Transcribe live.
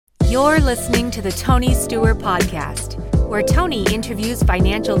You're listening to the Tony Steuer Podcast, where Tony interviews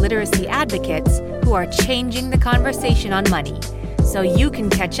financial literacy advocates who are changing the conversation on money, so you can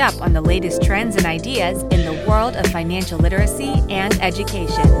catch up on the latest trends and ideas in the world of financial literacy and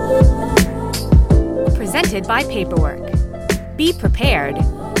education. Presented by Paperwork. Be prepared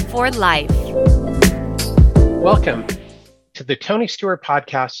for life. Welcome to the Tony Steuer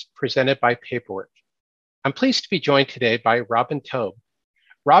Podcast presented by Paperwork. I'm pleased to be joined today by Robin Taub.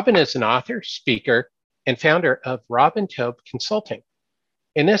 Robin is an author, speaker, and founder of Robin Taub Consulting.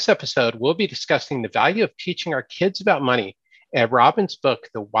 In this episode, we'll be discussing the value of teaching our kids about money and Robin's book,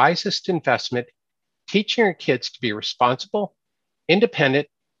 The Wisest Investment, Teaching Our Kids to Be Responsible, Independent,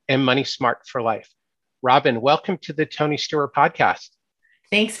 and Money Smart for Life. Robin, welcome to the Tony Steuer Podcast.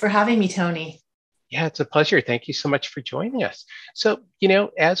 Thanks for having me, Tony. Yeah, it's a pleasure. Thank you so much for joining us. So,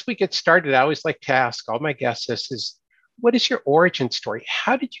 as we get started, I always like to ask all my guests this is, what is your origin story?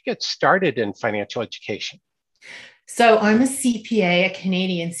 How did you get started in financial education? So I'm a CPA, a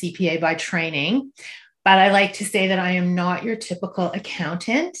Canadian CPA by training, but I like to say that I am not your typical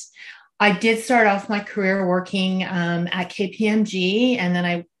accountant. I did start off my career working at KPMG, and then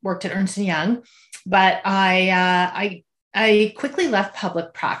I worked at Ernst & Young, but I quickly left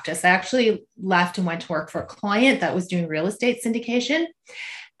public practice. I actually left and went to work for a client that was doing real estate syndication.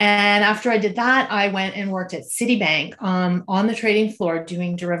 And after I did that, I went and worked at Citibank on the trading floor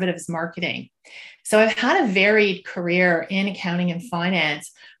doing derivatives marketing. So I've had a varied career in accounting and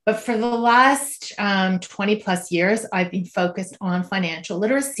finance, but for the last 20 plus years, I've been focused on financial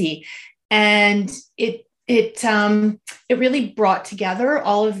literacy. And it really brought together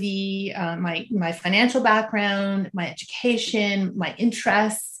all of the my financial background, my education, my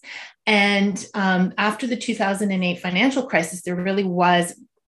interests. And after the 2008 financial crisis, there really was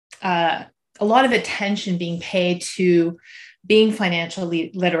a lot of attention being paid to being financially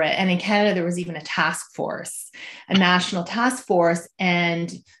literate. And in Canada, there was even a task force, a national task force,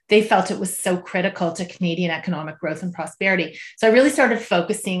 and they felt it was so critical to Canadian economic growth and prosperity. So I really started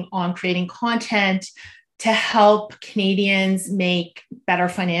focusing on creating content to help Canadians make better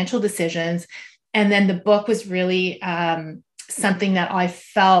financial decisions. And then the book was really something that I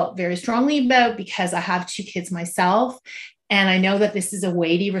felt very strongly about because I have two kids myself. And I know that this is a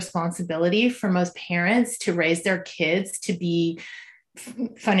weighty responsibility for most parents to raise their kids to be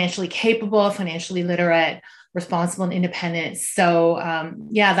financially capable, financially literate, responsible, and independent. So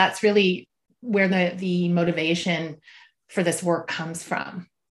that's really where the motivation for this work comes from.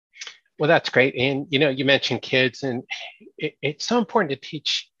 Well, that's great. And, you mentioned kids, and it's so important to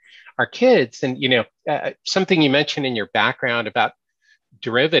teach our kids. And, something you mentioned in your background about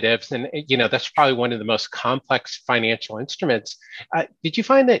derivatives, and, that's probably one of the most complex financial instruments. Did you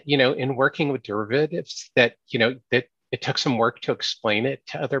find that, in working with derivatives that, that it took some work to explain it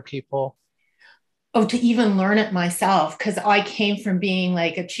to other people? Oh, to even learn it myself, because I came from being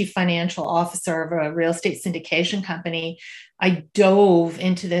like a chief financial officer of a real estate syndication company. I dove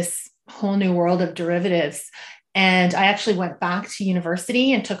into this whole new world of derivatives. And I actually went back to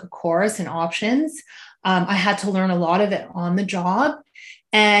university and took a course in options. I had to learn a lot of it on the job.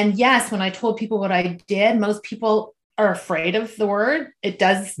 And yes, when I told people what I did, most people are afraid of the word. It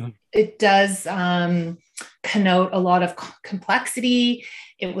does connote a lot of complexity.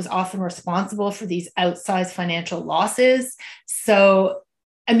 It was often responsible for these outsized financial losses. So,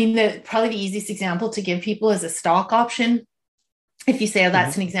 probably the easiest example to give people is a stock option. If you say, oh,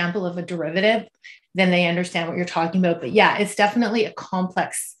 that's an example of a derivative, then they understand what you're talking about. But yeah, it's definitely a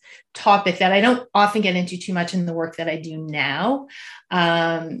complex topic that I don't often get into too much in the work that I do now.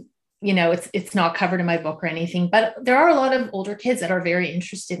 It's not covered in my book or anything, but there are a lot of older kids that are very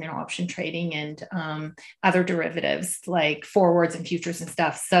interested in option trading and other derivatives like forwards and futures and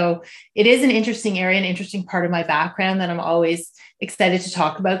stuff. So it is an interesting area, an interesting part of my background that I'm always excited to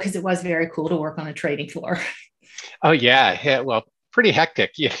talk about because it was very cool to work on a trading floor. Oh, yeah. Well, pretty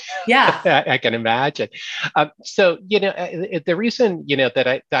hectic. Yeah. I can imagine. So, the reason,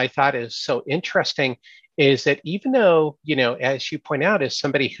 that I thought is so interesting is that even though, as you point out, as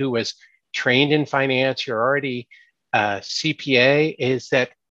somebody who was trained in finance, you're already a CPA, is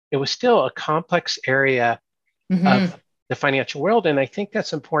that it was still a complex area of the financial world. And I think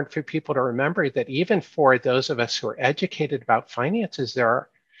that's important for people to remember that even for those of us who are educated about finances, there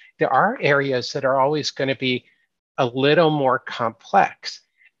are areas that are always going to be a little more complex.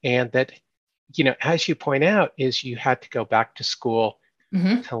 And that, as you point out, is you had to go back to school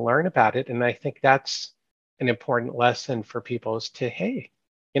to learn about it. And I think that's an important lesson for people is to, hey,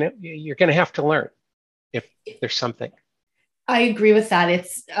 you're going to have to learn if there's something. I agree with that.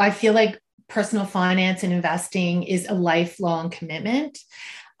 I feel like personal finance and investing is a lifelong commitment.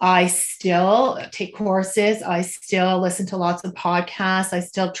 I still take courses. I still listen to lots of podcasts. I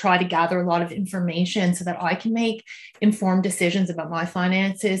still try to gather a lot of information so that I can make informed decisions about my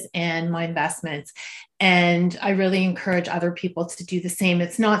finances and my investments. And I really encourage other people to do the same.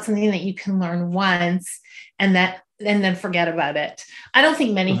 It's not something that you can learn once and then forget about it. I don't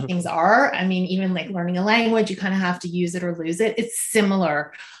think many things are. I mean, even like learning a language, you kind of have to use it or lose it. It's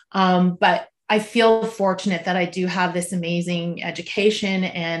similar. But I feel fortunate that I do have this amazing education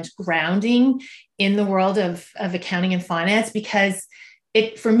and grounding in the world of accounting and finance, because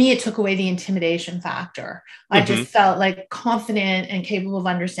for me, it took away the intimidation factor. I just felt like confident and capable of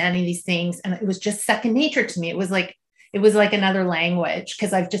understanding these things. And it was just second nature to me. It was like another language,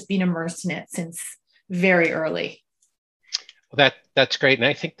 because I've just been immersed in it since very early. Well, that's great. And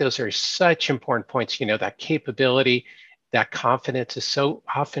I think those are such important points, that capability, that confidence is so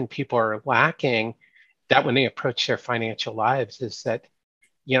often people are lacking that when they approach their financial lives, is that,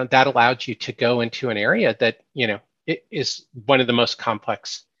 that allowed you to go into an area that, it is one of the most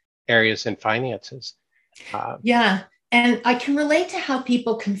complex areas in finances. Yeah. And I can relate to how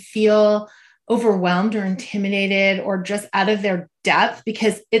people can feel overwhelmed or intimidated or just out of their depth,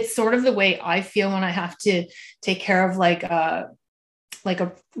 because it's sort of the way I feel when I have to take care of like a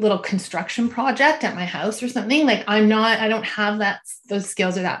little construction project at my house or something. Like I don't have those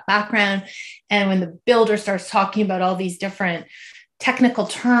skills or that background. And when the builder starts talking about all these different technical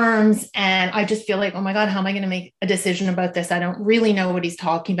terms, and I just feel like, oh my God, how am I going to make a decision about this? I don't really know what he's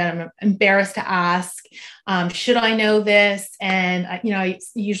talking about. I'm embarrassed to ask, should I know this? And I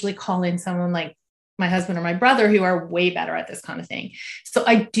usually call in someone like my husband or my brother who are way better at this kind of thing. So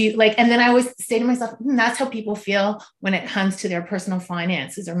I do and then I always say to myself, that's how people feel when it comes to their personal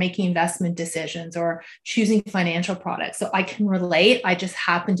finances or making investment decisions or choosing financial products. So I can relate. I just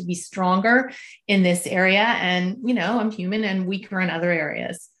happen to be stronger in this area, and, I'm human and weaker in other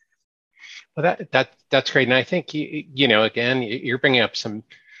areas. Well, that's great. And I think, again, you're bringing up some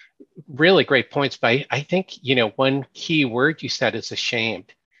really great points, but I think, one key word you said is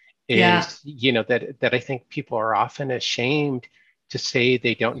ashamed. That I think people are often ashamed to say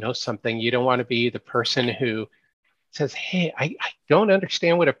they don't know something. You don't want to be the person who says, hey, I don't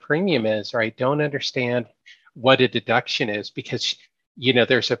understand what a premium is, or I don't understand what a deduction is, because,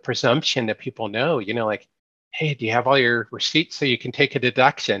 there's a presumption that people know, like, hey, do you have all your receipts so you can take a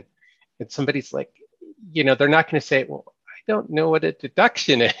deduction? And somebody's like, they're not going to say, well, I don't know what a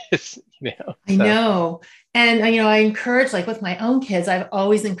deduction is. I know. And, I encourage, like with my own kids, I've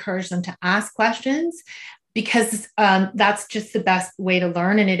always encouraged them to ask questions, because that's just the best way to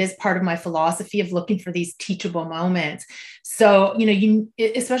learn. And it is part of my philosophy of looking for these teachable moments. So,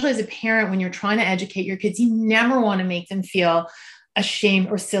 especially as a parent, when you're trying to educate your kids, you never want to make them feel ashamed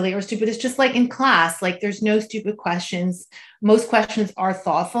or silly or stupid. It's just like in class, like there's no stupid questions. Most questions are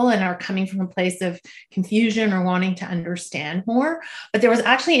thoughtful and are coming from a place of confusion or wanting to understand more. But there was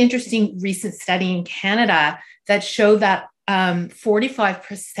actually an interesting recent study in Canada that showed that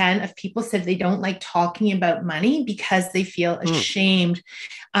 45% of people said they don't like talking about money because they feel ashamed,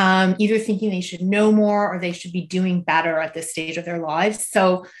 either thinking they should know more or they should be doing better at this stage of their lives.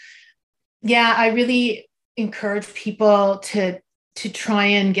 So yeah, I really encourage people to try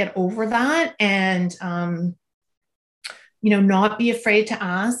and get over that, and not be afraid to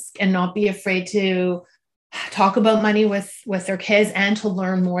ask and not be afraid to talk about money with their kids, and to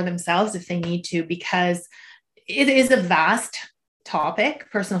learn more themselves if they need to, because it is a vast topic,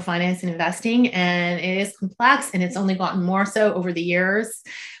 personal finance and investing, and it is complex, and it's only gotten more so over the years.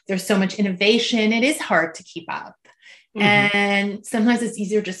 There's so much innovation. It is hard to keep up. And sometimes it's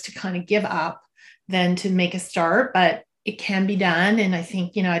easier just to kind of give up than to make a start, but it can be done. And I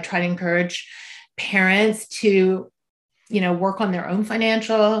think, I try to encourage parents to, work on their own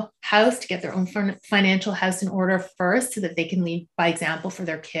financial house, to get their own financial house in order first, so that they can lead by example for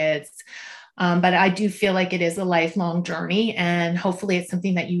their kids. But I do feel like it is a lifelong journey, and hopefully it's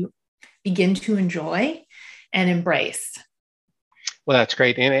something that you begin to enjoy and embrace. Well, that's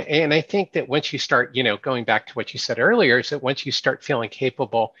great. And I think that once you start, going back to what you said earlier, is that once you start feeling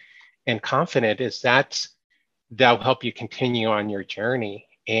capable and confident, that'll help you continue on your journey.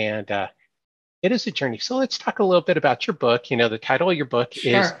 And it is a journey. So let's talk a little bit about your book. The title of your book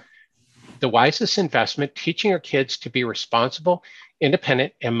is The Wisest Investment, Teaching Our Kids to Be Responsible,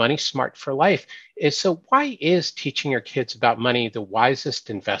 Independent, and Money Smart for Life. So why is teaching your kids about money the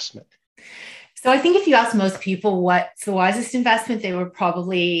wisest investment? So I think if you ask most people what's the wisest investment, they would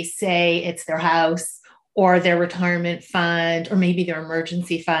probably say it's their house or their retirement fund, or maybe their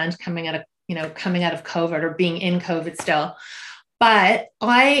emergency fund coming out of COVID or being in COVID still. But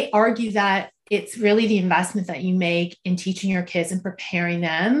I argue that it's really the investment that you make in teaching your kids and preparing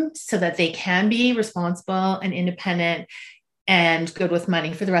them so that they can be responsible and independent and good with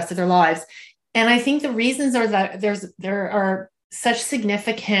money for the rest of their lives. And I think the reasons are that there are such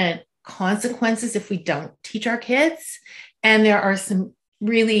significant consequences if we don't teach our kids. And there are some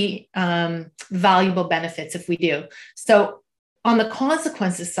really valuable benefits if we do. So on the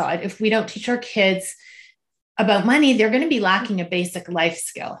consequences side, if we don't teach our kids about money, they're going to be lacking a basic life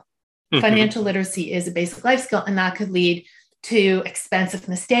skill. Mm-hmm. Financial literacy is a basic life skill, and that could lead to expensive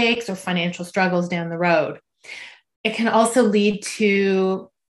mistakes or financial struggles down the road. It can also lead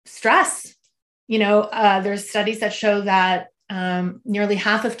to stress. There's studies that show that nearly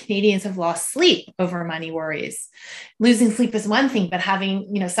half of Canadians have lost sleep over money worries. Losing sleep is one thing, but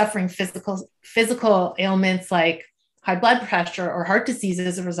suffering physical ailments like high blood pressure or heart disease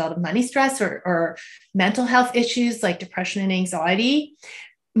as a result of money stress or mental health issues like depression and anxiety,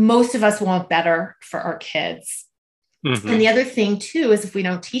 most of us want better for our kids. Mm-hmm. And the other thing too is if we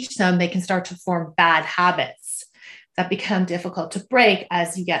don't teach them, they can start to form bad habits that become difficult to break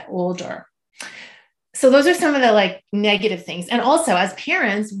as you get older. So those are some of the negative things. And also as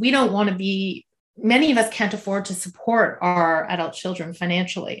parents, we don't want to be, many of us can't afford to support our adult children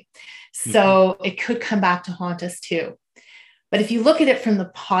financially. So it could come back to haunt us too. But if you look at it from the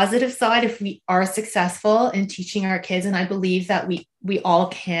positive side, if we are successful in teaching our kids, and I believe that we all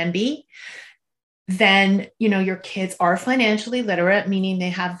can be, then, your kids are financially literate, meaning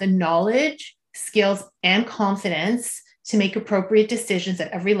they have the knowledge, skills, and confidence to make appropriate decisions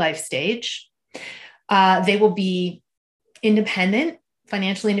at every life stage. They will be independent,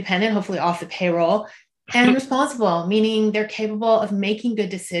 financially independent, hopefully off the payroll, and responsible, meaning they're capable of making good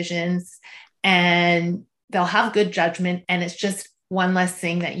decisions and they'll have good judgment. And it's just one less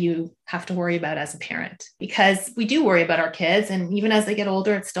thing that you have to worry about as a parent, because we do worry about our kids. And even as they get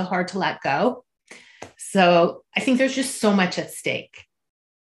older, it's still hard to let go. So I think there's just so much at stake.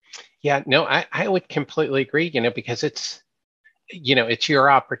 Yeah, no, I would completely agree, because it's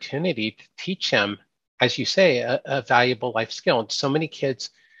your opportunity to teach them, as you say, a valuable life skill. And so many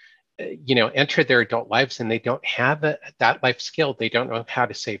kids, enter their adult lives and they don't have that life skill. They don't know how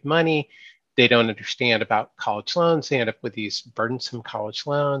to save money. They don't understand about college loans. They end up with these burdensome college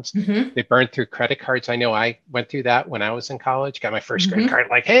loans. Mm-hmm. They burn through credit cards. I know I went through that when I was in college, got my first credit card,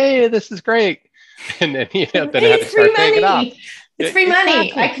 hey, this is great. And then, then I had to start paying it off. It's free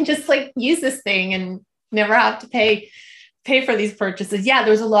money. I can just use this thing and never have to pay for these purchases. Yeah,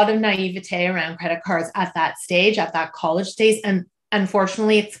 there's a lot of naivete around credit cards at that stage, at that college stage. And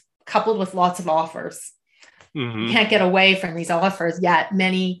unfortunately, it's coupled with lots of offers. Mm-hmm. You can't get away from these offers, yet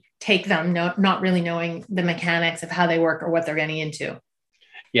many take them not really knowing the mechanics of how they work or what they're getting into.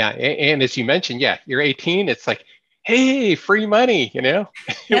 Yeah. And as you mentioned, you're 18. It's hey, free money, Yeah.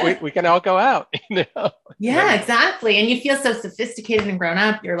 we can all go out, Yeah, exactly. And you feel so sophisticated and grown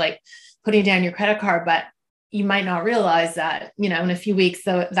up. You're putting down your credit card, but you might not realize that, in a few weeks,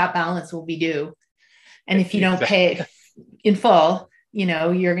 that balance will be due. And if you don't pay it in full,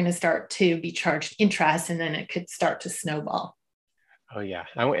 you're going to start to be charged interest, and then it could start to snowball. Oh yeah,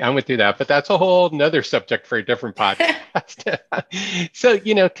 I went through that, but that's a whole nother subject for a different podcast. So,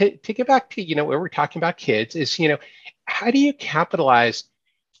 to get back to, where we're talking about kids is, how do you capitalize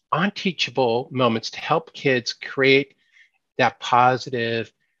on teachable moments to help kids create that positive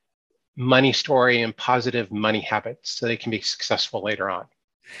money story and positive money habits so they can be successful later on?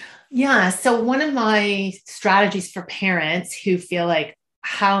 Yeah. So one of my strategies for parents who feel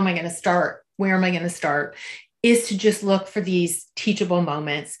how am I going to start? Where am I going to start? Is to just look for these teachable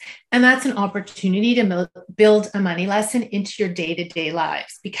moments. And that's an opportunity to build a money lesson into your day-to-day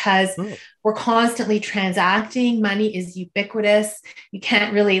lives, because we're constantly transacting. Money is ubiquitous. You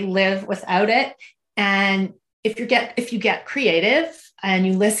can't really live without it. And if you get creative and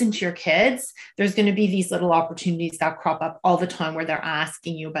you listen to your kids, there's going to be these little opportunities that crop up all the time where they're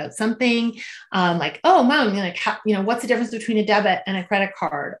asking you about something oh, mom, what's the difference between a debit and a credit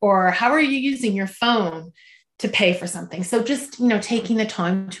card? Or how are you using your phone to pay for something? So just, taking the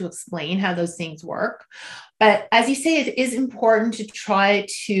time to explain how those things work. But as you say, it is important to try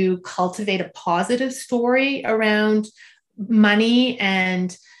to cultivate a positive story around money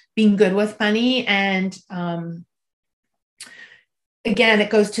and being good with money. And again, it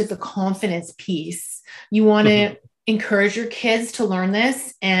goes to the confidence piece. You want to encourage your kids to learn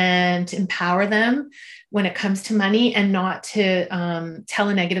this and empower them when it comes to money, and not to tell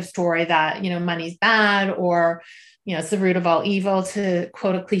a negative story that, money's bad, or, it's the root of all evil, to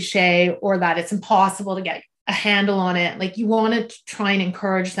quote a cliche, or that it's impossible to get a handle on it. You want to try and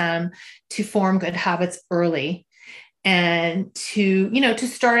encourage them to form good habits early. and to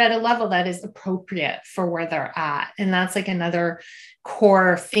start at a level that is appropriate for where they're at. And that's like another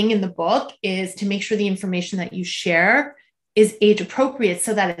core thing in the book, is to make sure the information that you share is age appropriate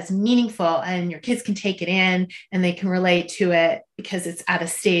so that it's meaningful and your kids can take it in and they can relate to it, because it's at a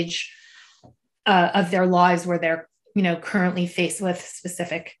stage of their lives where they're, currently faced with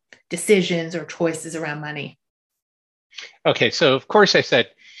specific decisions or choices around money. Okay. So of course I said,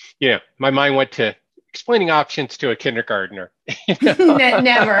 my mind went to explaining options to a kindergartner.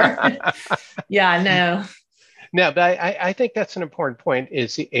 Never. Yeah, no. No, but I think that's an important point,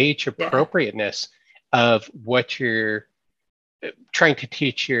 is the age appropriateness of what you're trying to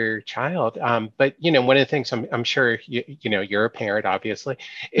teach your child. But, one of the things I'm sure, you're a parent, obviously,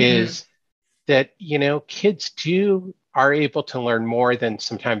 is that, kids are able to learn more than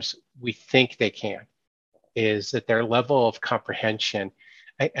sometimes we think they can, is that their level of comprehension.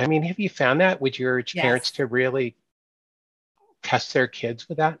 I mean, have you found that? Would you urge parents to really test their kids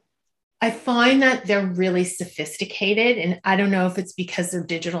with that? I find that they're really sophisticated, and I don't know if it's because they're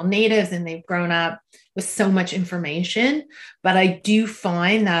digital natives and they've grown up with so much information, but I do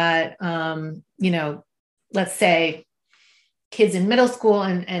find that, let's say kids in middle school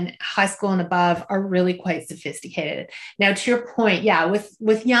and high school and above are really quite sophisticated. Now, to your point,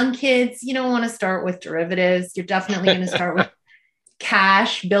 with young kids, you don't want to start with derivatives. You're definitely going to start with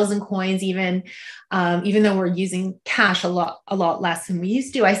cash, bills and coins, even though we're using cash a lot less than we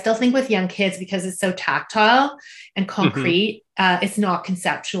used to. I still think with young kids, because it's so tactile and concrete, it's not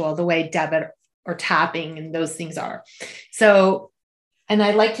conceptual the way debit or tapping and those things are. So, and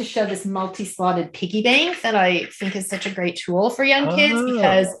I like to show this multi-slotted piggy bank that I think is such a great tool for young kids,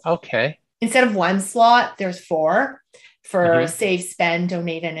 because instead of one slot, there's 4 for save, spend,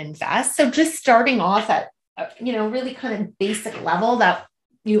 donate, and invest. So just starting off at really kind of basic level that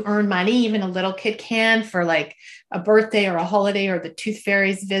you earn money, even a little kid can, for like a birthday or a holiday or the tooth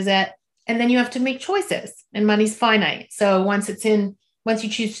fairy's visit. And then you have to make choices, and money's finite. So once you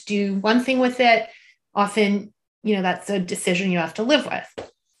choose to do one thing with it, often, that's a decision you have to live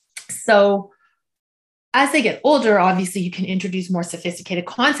with. So as they get older, obviously you can introduce more sophisticated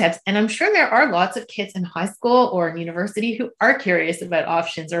concepts. And I'm sure there are lots of kids in high school or in university who are curious about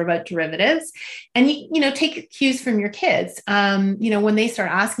options or about derivatives. And, take cues from your kids, when they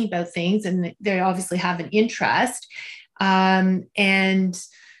start asking about things, and they obviously have an interest. And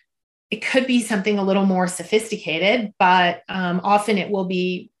it could be something a little more sophisticated, but often it will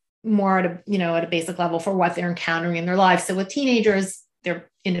be more at a basic level for what they're encountering in their lives. So with teenagers, they're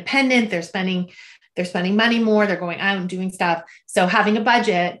independent, they're spending money more, they're going out and doing stuff. So having a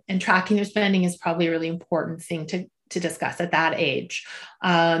budget and tracking their spending is probably a really important thing to discuss at that age.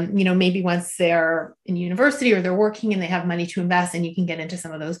 Maybe once they're in university or they're working and they have money to invest, and you can get into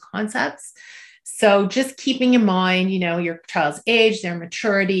some of those concepts. So just keeping in mind, your child's age, their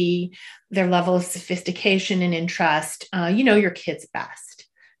maturity, their level of sophistication and interest, your kids best.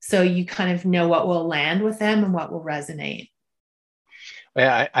 So you kind of know what will land with them and what will resonate.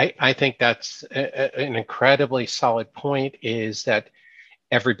 Yeah, I think that's an incredibly solid point, is that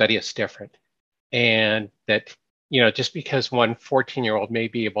everybody is different. And that, just because one 14-year-old may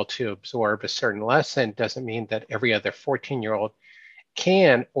be able to absorb a certain lesson doesn't mean that every other 14-year-old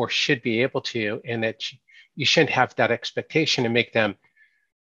can or should be able to, and that you shouldn't have that expectation and make them,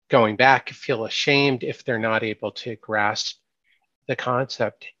 going back, feel ashamed if they're not able to grasp the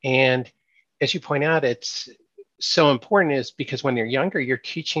concept. And as you point out, it's so important, is because when they're younger, you're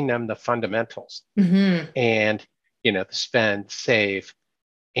teaching them the fundamentals and, the spend, save,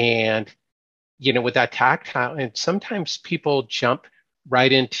 and, with that tactile. And sometimes people jump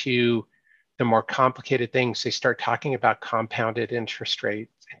right into the more complicated things. They start talking about compounded interest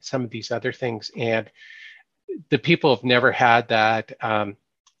rates and some of these other things. And the people have never had that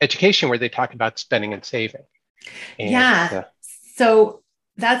education where they talk about spending and saving. And, so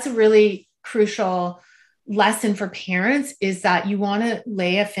that's a really crucial lesson for parents, is that you want to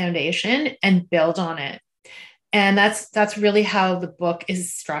lay a foundation and build on it. And that's really how the book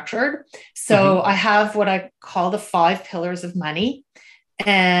is structured. So I have what I call the 5 pillars of money.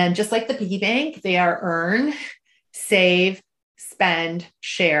 And just like the piggy bank, they are earn, save, spend,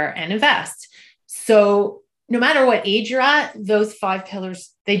 share, and invest. So no matter what age you're at, those 5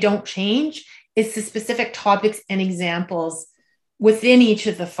 pillars, they don't change. It's the specific topics and examples within each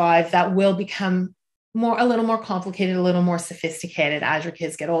of the 5 that will become a little more complicated, a little more sophisticated as your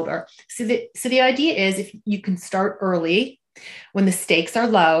kids get older. So the idea is, if you can start early when the stakes are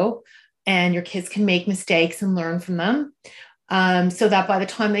low and your kids can make mistakes and learn from them, so that by the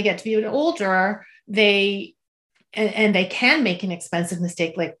time they get to be a bit older, they can make an expensive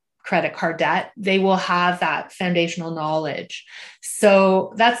mistake like credit card debt, they will have that foundational knowledge.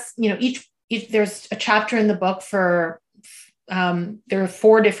 So that's, each there's a chapter in the book for, there are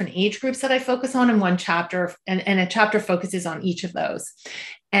 4 different age groups that I focus on in one chapter, and a chapter focuses on each of those.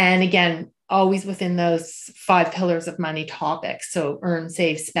 And again, always within those 5 pillars of money topics. So earn,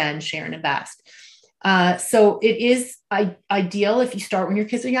 save, spend, share, and invest. So it is ideal if you start when your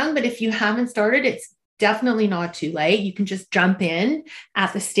kids are young, but if you haven't started, it's definitely not too late. You can just jump in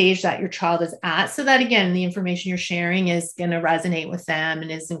at the stage that your child is at, so that, again, the information you're sharing is going to resonate with them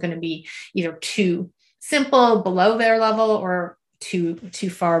and isn't going to be either too simple, below their level, or too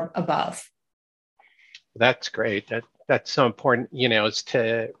far above. That's great. That's so important, is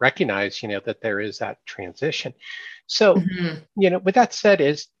to recognize, that there is that transition. So, with that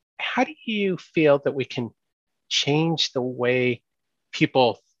said, how do you feel that we can change the way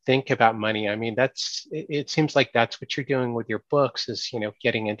people think about money? I mean, it seems like that's what you're doing with your books, is,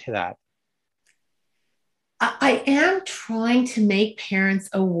 getting into that. I am trying to make parents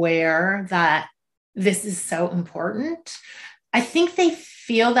aware that this is so important. I think they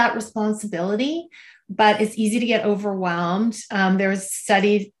feel that responsibility, but it's easy to get overwhelmed. There was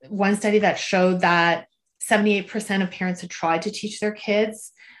one study that showed that 78% of parents had tried to teach their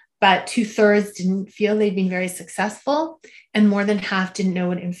kids, but 2/3 didn't feel they'd been very successful, and more than half didn't know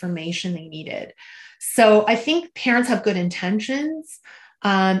what information they needed. So I think parents have good intentions,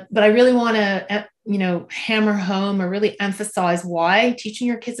 but I really want to, hammer home or really emphasize why teaching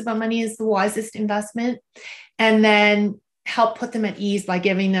your kids about money is the wisest investment, and then help put them at ease by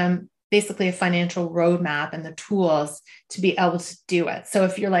giving them basically a financial roadmap and the tools to be able to do it. So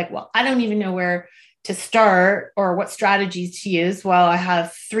if you're like, well, I don't even know where to start or what strategies to use, well, I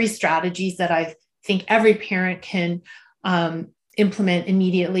have 3 strategies that I think every parent can implement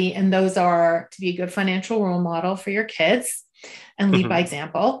immediately. And those are to be a good financial role model for your kids and lead by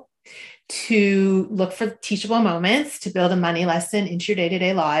example, to look for teachable moments to build a money lesson into your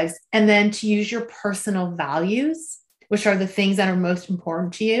day-to-day lives, and then to use your personal values, which are the things that are most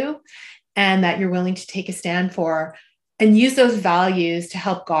important to you and that you're willing to take a stand for, and use those values to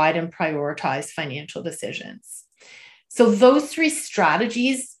help guide and prioritize financial decisions. So those 3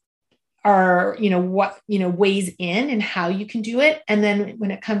 strategies are, what, weighs in and how you can do it. And then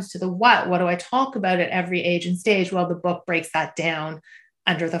when it comes to the what do I talk about at every age and stage? Well, the book breaks that down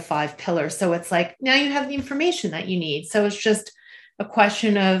under the 5 pillars. So it's like, now you have the information that you need. So it's just a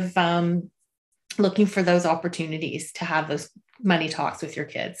question of looking for those opportunities to have those money talks with your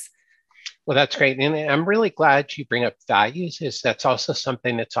kids. Well, that's great. And I'm really glad you bring up values, that's also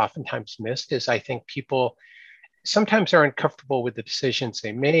something that's oftentimes missed, is I think people sometimes are uncomfortable with the decisions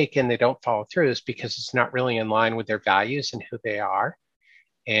they make and they don't follow through, is because it's not really in line with their values and who they are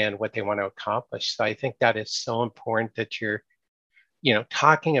and what they want to accomplish. So I think that is so important that you're,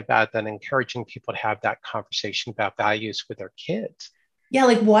 talking about that and encouraging people to have that conversation about values with their kids. Yeah.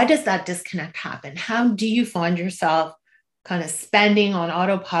 Like, why does that disconnect happen? How do you find yourself kind of spending on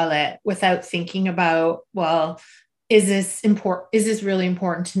autopilot without thinking about, well, is this important? Is this really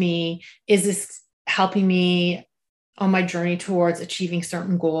important to me? Is this helping me on my journey towards achieving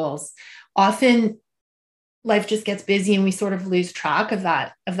certain goals? Often life just gets busy and we sort of lose track of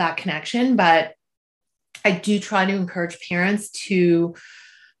that connection. But I do try to encourage parents to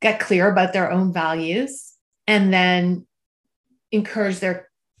get clear about their own values, and then encourage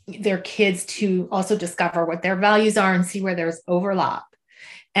their kids to also discover what their values are and see where there's overlap.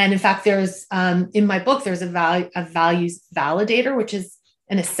 And in fact, there's in my book, there's a values validator, which is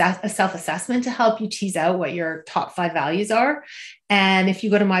a self-assessment to help you tease out what your top 5 values are. And if you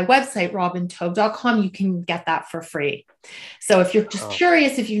go to my website, robintaub.com, you can get that for free. So if you're just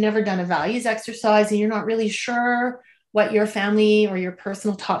curious, if you've never done a values exercise and you're not really sure what your family or your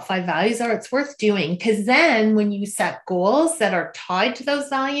personal top 5 values are, it's worth doing, because then when you set goals that are tied to those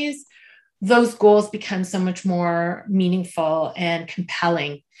values, those goals become so much more meaningful and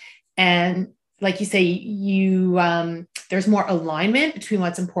compelling. And like you say, there's more alignment between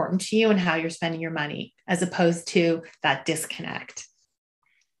what's important to you and how you're spending your money, as opposed to that disconnect.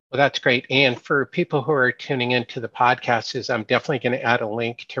 Well, that's great. And for people who are tuning into the podcast, I'm definitely going to add a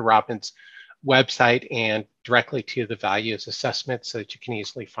link to Robin's website and directly to the values assessment so that you can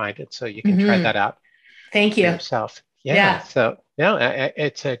easily find it. So you can try that out. Thank you. Yourself. Yeah. So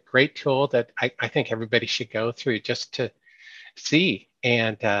it's a great tool that I think everybody should go through just to see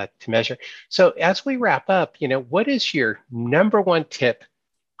and to measure. So as we wrap up, what is your number 1 tip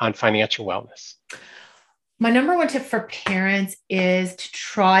on financial wellness? My number 1 tip for parents is to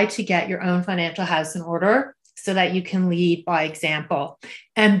try to get your own financial house in order so that you can lead by example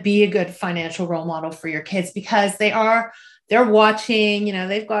and be a good financial role model for your kids, because they are they're watching,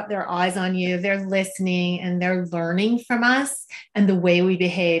 they've got their eyes on you, they're listening, and they're learning from us and the way we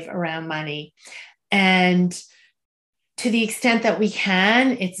behave around money. And to the extent that we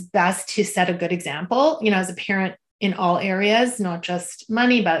can, it's best to set a good example, as a parent in all areas, not just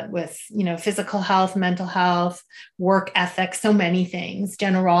money, but with, physical health, mental health, work ethic, so many things,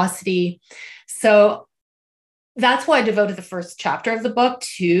 generosity. So that's why I devoted the first chapter of the book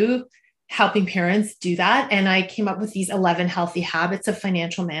to helping parents do that. And I came up with these 11 healthy habits of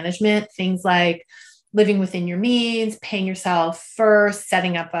financial management, things like living within your means, paying yourself first,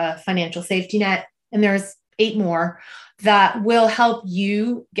 setting up a financial safety net. And there's 8 more that will help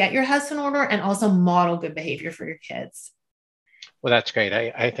you get your house in order and also model good behavior for your kids. Well, that's great.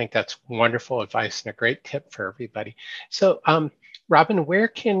 I think that's wonderful advice and a great tip for everybody. So, Robin, where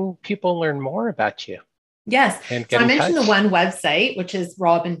can people learn more about you? Yes. So I mentioned touch? The one website, which is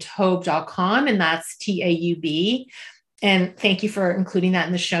robintaub.com, and that's TAUB. And thank you for including that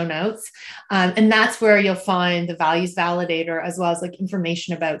in the show notes. And that's where you'll find the values validator, as well as like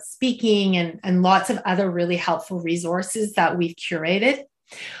information about speaking and lots of other really helpful resources that we've curated.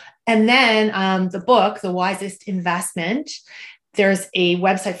 And then the book, The Wisest Investment, there's a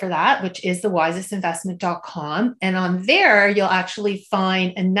website for that, which is thewisestinvestment.com. And on there, you'll actually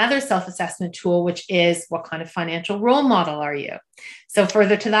find another self-assessment tool, which is what kind of financial role model are you? So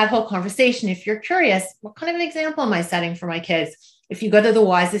further to that whole conversation, if you're curious, what kind of an example am I setting for my kids? If you go to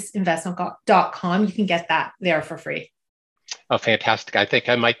thewisestinvestment.com, you can get that there for free. Oh, fantastic. I think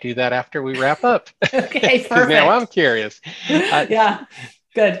I might do that after we wrap up. Okay, perfect. Now I'm curious. Yeah,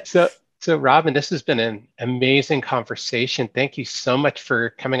 good. So, Robin, this has been an amazing conversation. Thank you so much for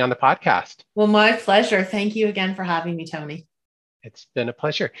coming on the podcast. Well, my pleasure. Thank you again for having me, Tony. It's been a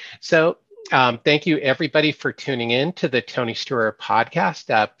pleasure. So, thank you, everybody, for tuning in to the Tony Steuer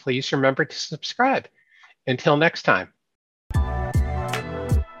Podcast. Please remember to subscribe. Until next time.